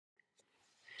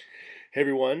Hey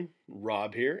everyone,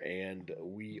 Rob here, and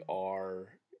we are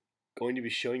going to be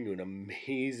showing you an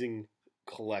amazing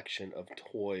collection of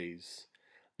toys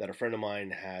that a friend of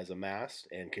mine has amassed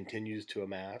and continues to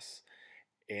amass,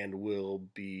 and we'll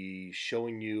be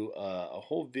showing you a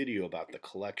whole video about the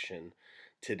collection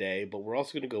today, but we're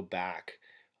also going to go back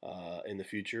in the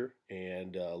future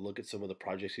and look at some of the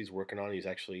projects he's working on. He's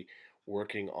actually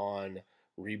working on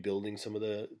rebuilding some of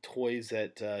the toys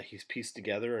that he's pieced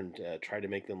together and try to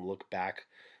make them look back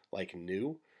like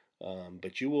new.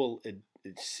 But you will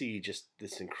see just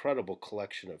this incredible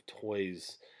collection of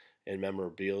toys and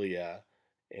memorabilia,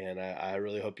 and I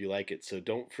really hope you like it. So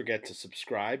don't forget to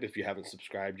subscribe if you haven't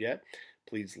subscribed yet.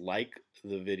 Please like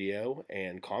the video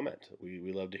and comment.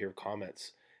 We love to hear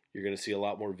comments. You're going to see a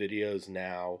lot more videos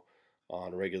now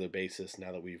on a regular basis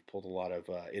now that we've pulled a lot of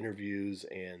interviews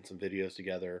and some videos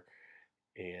together,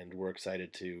 and we're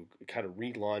excited to kind of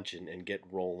relaunch and get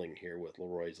rolling here with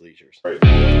LeRoy's Leisures. Right.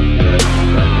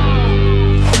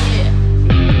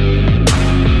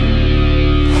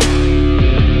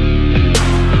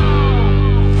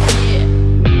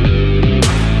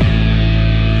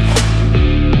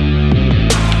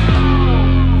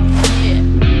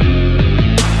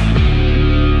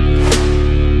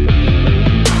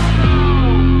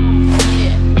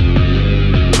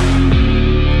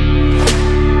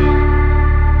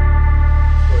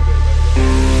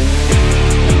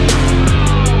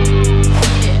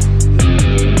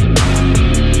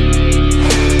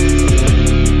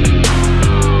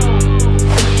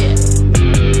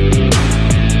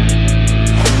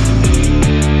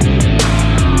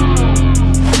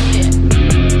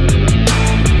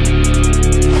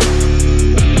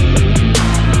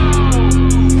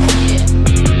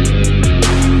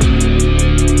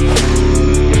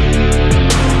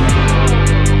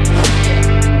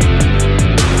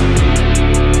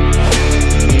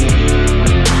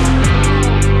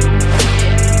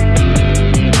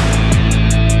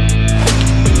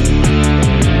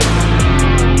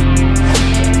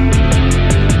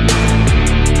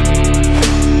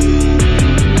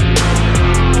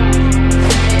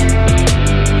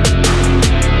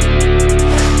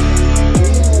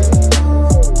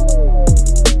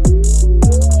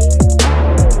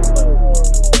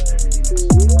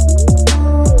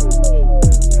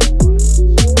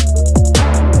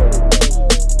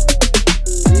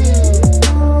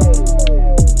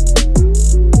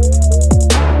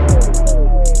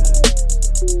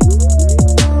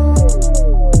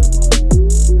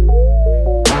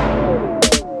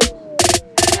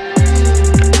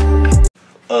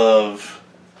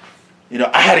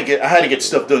 I had to get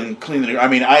stuff done, cleaning. I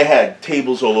mean, I had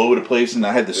tables all over the place, and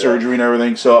I had the surgery and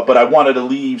everything. So, but I wanted to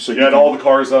leave. So you had all the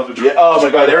cars on the driveway. Yeah, oh my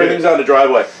God, everything's on the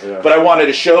driveway. Yeah. But I wanted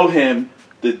to show him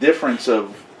the difference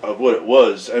of what it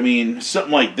was. I mean,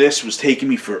 something like this was taking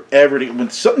me forever to. When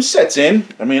something sets in,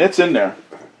 I mean, it's in there.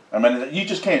 I mean, you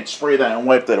just can't spray that and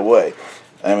wipe that away.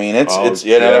 I mean, it's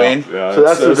you know what I mean. Yeah, so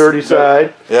that's the dirty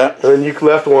side. Yeah. And then you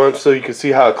left one so you can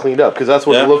see how it cleaned up, because that's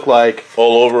what it looked like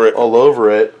all over it. All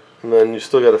over it. And then you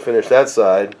still got to finish that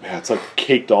side. Yeah, it's like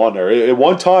caked on there. At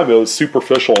one time, it was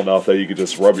superficial enough that you could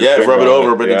just rub your finger rub it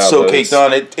over, it. but it's so caked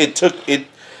on. It took it.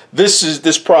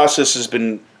 This process has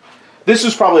been. This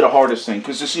is probably the hardest thing,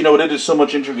 because you know it is so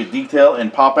much intricate detail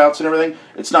and pop outs and everything.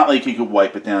 It's not like you could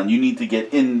wipe it down. You need to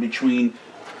get in between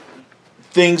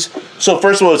things. So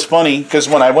first of all, it's funny because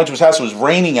when I went to his house, it was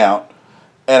raining out,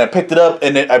 and I picked it up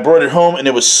and I brought it home, and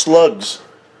it was slugs.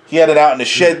 He had it out in the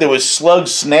shed. There was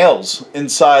slugs, snails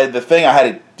inside the thing. I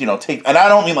had to, take, and I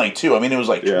don't mean like 2. I mean it was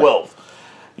like 12.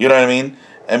 You know what I mean?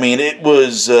 I mean it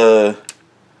was glad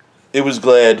it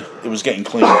was getting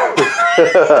clean.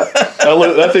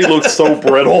 That thing looks so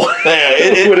brittle.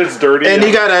 Yeah, when it's dirty. And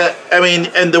you gotta, I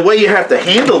mean, and the way you have to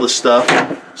handle the stuff.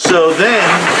 So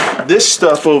then this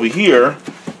stuff over here.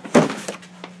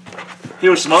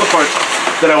 Here were some other parts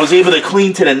that I was able to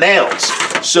clean to the nails.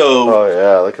 So, oh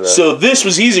yeah, look at that. So this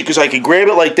was easy because I could grab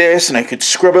it like this and I could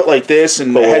scrub it like this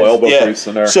and put a little elbow grease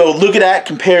in there. So look at that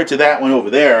compared to that one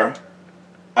over there.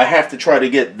 I have to try to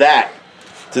get that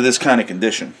to this kind of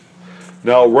condition.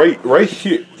 Now, right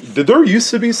here, did there used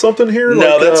to be something here?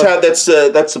 No, like, that's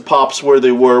the pops where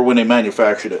they were when they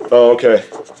manufactured it. Oh, okay,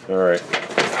 all right.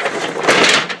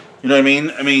 You know what I mean?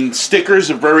 I mean,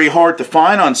 stickers are very hard to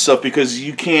find on stuff because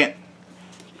you can't.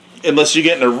 Unless you're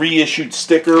getting a reissued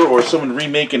sticker or someone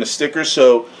remaking a sticker,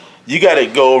 so you got to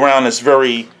go around this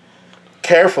very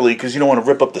carefully because you don't want to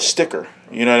rip up the sticker.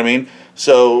 You know what I mean?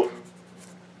 So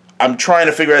I'm trying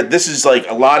to figure out. This is like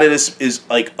a lot of this is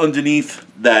like underneath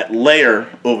that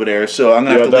layer over there. So I'm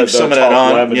gonna have to leave some of that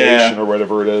on. Lamination or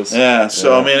whatever it is. Yeah.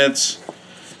 So I mean,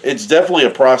 It's definitely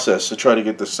a process to try to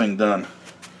get this thing done.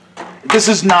 This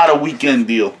is not a weekend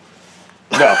deal.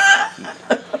 No.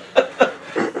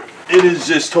 It is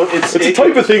just... It's the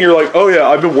type of thing you're like, oh yeah,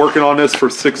 I've been working on this for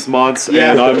 6 months,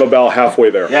 and I'm about halfway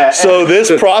there. Yeah. So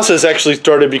this process actually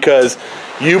started because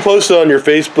you posted on your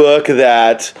Facebook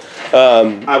that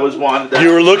I was wanted that.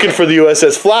 you were looking for the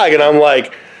USS flag, and I'm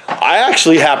like, I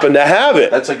actually happen to have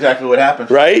it. That's exactly what happened.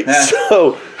 Right? Yeah.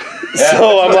 So Yeah,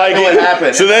 I'm like, what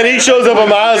happened. so then he shows up at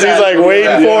my house, he's like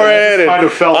waiting for it, and kind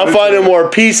of fell I'm into finding it. more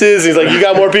pieces. He's like, you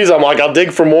got more pieces? I'm like, I'll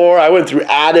dig for more. I went through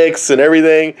attics and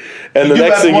everything, and the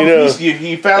next thing you know,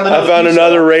 he found another I found piece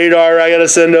another though. radar I got to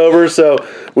send over. So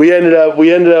we ended up,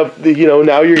 you know,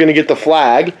 now you're going to get the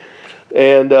flag,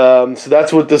 and so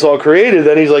that's what this all created.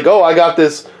 Then he's like, oh, I got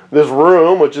this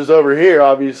room, which is over here,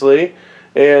 obviously,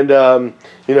 and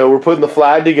you know, we're putting the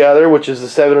flag together, which is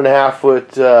a 7.5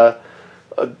 foot.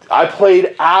 I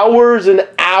played hours and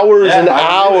hours and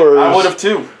hours. I would have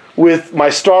too. With my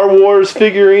Star Wars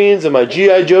figurines and my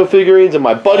G.I. Joe figurines, and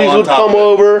my buddies would come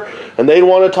over and they'd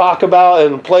want to talk about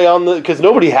and play on because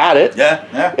nobody had it. Yeah,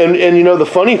 yeah. And you know, the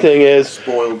funny thing is,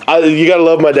 Spoiled. you gotta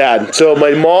love my dad. So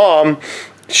my mom,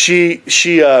 she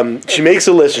makes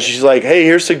a list and she's like, hey,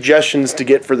 here's suggestions to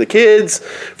get for the kids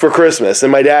for Christmas.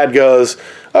 And my dad goes,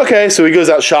 okay, so he goes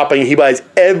out shopping. He buys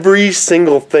every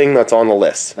single thing that's on the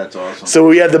list. That's awesome. So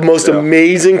we had the most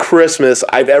amazing Christmas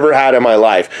I've ever had in my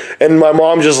life. And my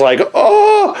mom just like,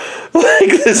 oh, like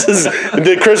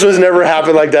the Christmas never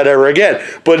happened like that ever again.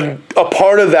 But a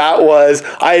part of that was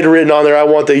I had written on there, I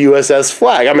want the USS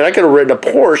flag. I mean, I could have written a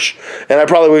Porsche, and I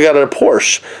probably would have got a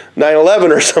Porsche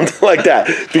 911 or something like that,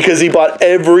 because he bought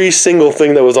every single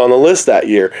thing that was on the list that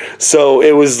year. So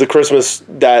it was the Christmas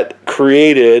that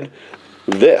created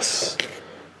this,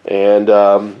 and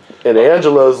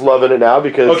Angelo's loving it now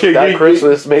because that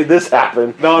Christmas made this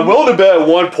happen. Now I'm willing to bet at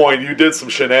one point you did some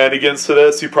shenanigans to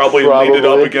this. You probably leaned it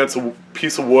up against a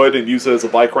piece of wood and used it as a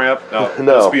bike ramp. No,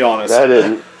 let's be honest. I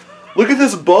didn't. Look at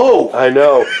this bow. I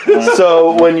know.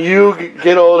 So when you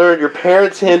get older, your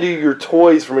parents hand you your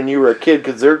toys from when you were a kid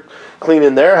because they're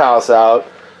cleaning their house out,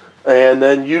 and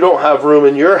then you don't have room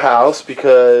in your house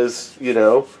because, you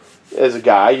know, as a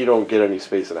guy, you don't get any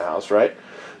space in the house, right?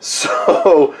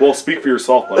 So, well, speak for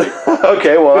yourself, buddy.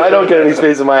 Okay, well, I don't get any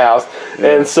space in my house,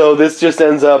 and so this just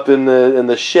ends up in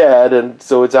the shed, and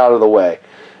so it's out of the way.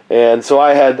 And so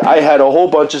I had a whole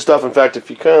bunch of stuff. In fact, if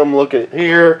you come look at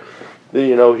here,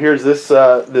 you know, here's this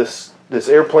this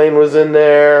airplane was in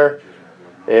there,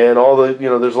 and all the, you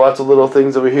know, there's lots of little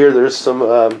things over here. There's some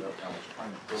of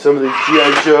the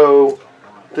G.I. Joe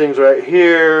things right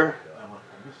here.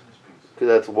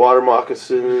 That's a water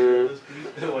moccasin.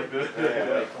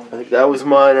 I think that was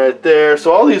mine right there.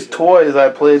 So all these toys I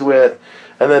played with,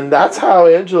 and then that's how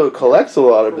Angelo collects a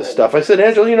lot of his stuff. I said,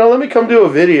 Angelo, you know, let me come do a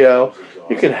video.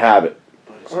 You can have it.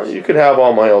 You can have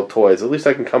all my old toys. At least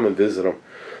I can come and visit them.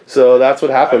 So that's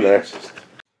what happened there.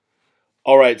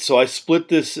 All right, so I split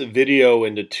this video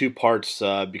into two parts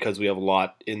because we have a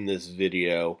lot in this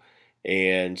video.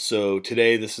 And so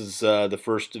today, this is the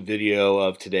first video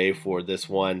of today for this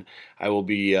one. I will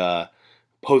be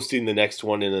posting the next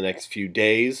one in the next few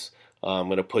days. I'm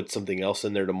going to put something else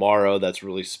in there tomorrow that's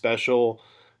really special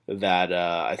that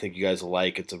I think you guys will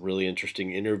like. It's a really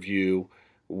interesting interview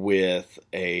with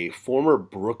a former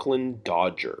Brooklyn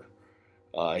Dodger.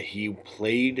 He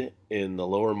played in the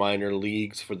lower minor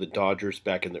leagues for the Dodgers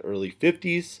back in the early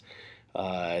 50s.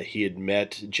 He had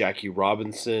met Jackie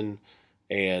Robinson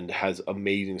and has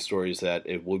amazing stories that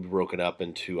it will be broken up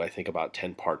into, I think, about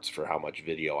 10 parts for how much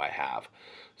video I have.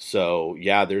 So,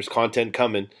 yeah, there's content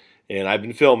coming, and I've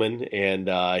been filming, and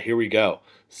here we go.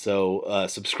 So,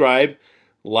 subscribe,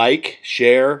 like,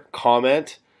 share,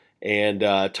 comment, and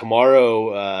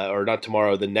tomorrow, or not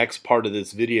tomorrow, the next part of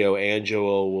this video,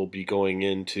 Angelo will be going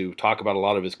in to talk about a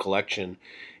lot of his collection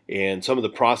and some of the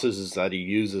processes that he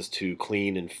uses to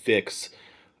clean and fix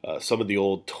some of the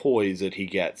old toys that he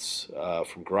gets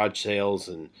from garage sales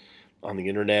and on the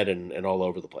internet and all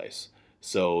over the place.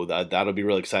 So that'll be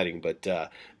really exciting. But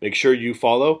make sure you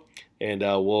follow, and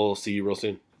we'll see you real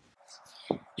soon.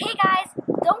 Hey guys,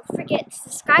 don't forget to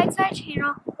subscribe to our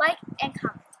channel, like, and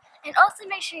comment. And also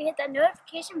make sure you hit that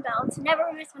notification bell to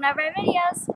never miss one of our videos.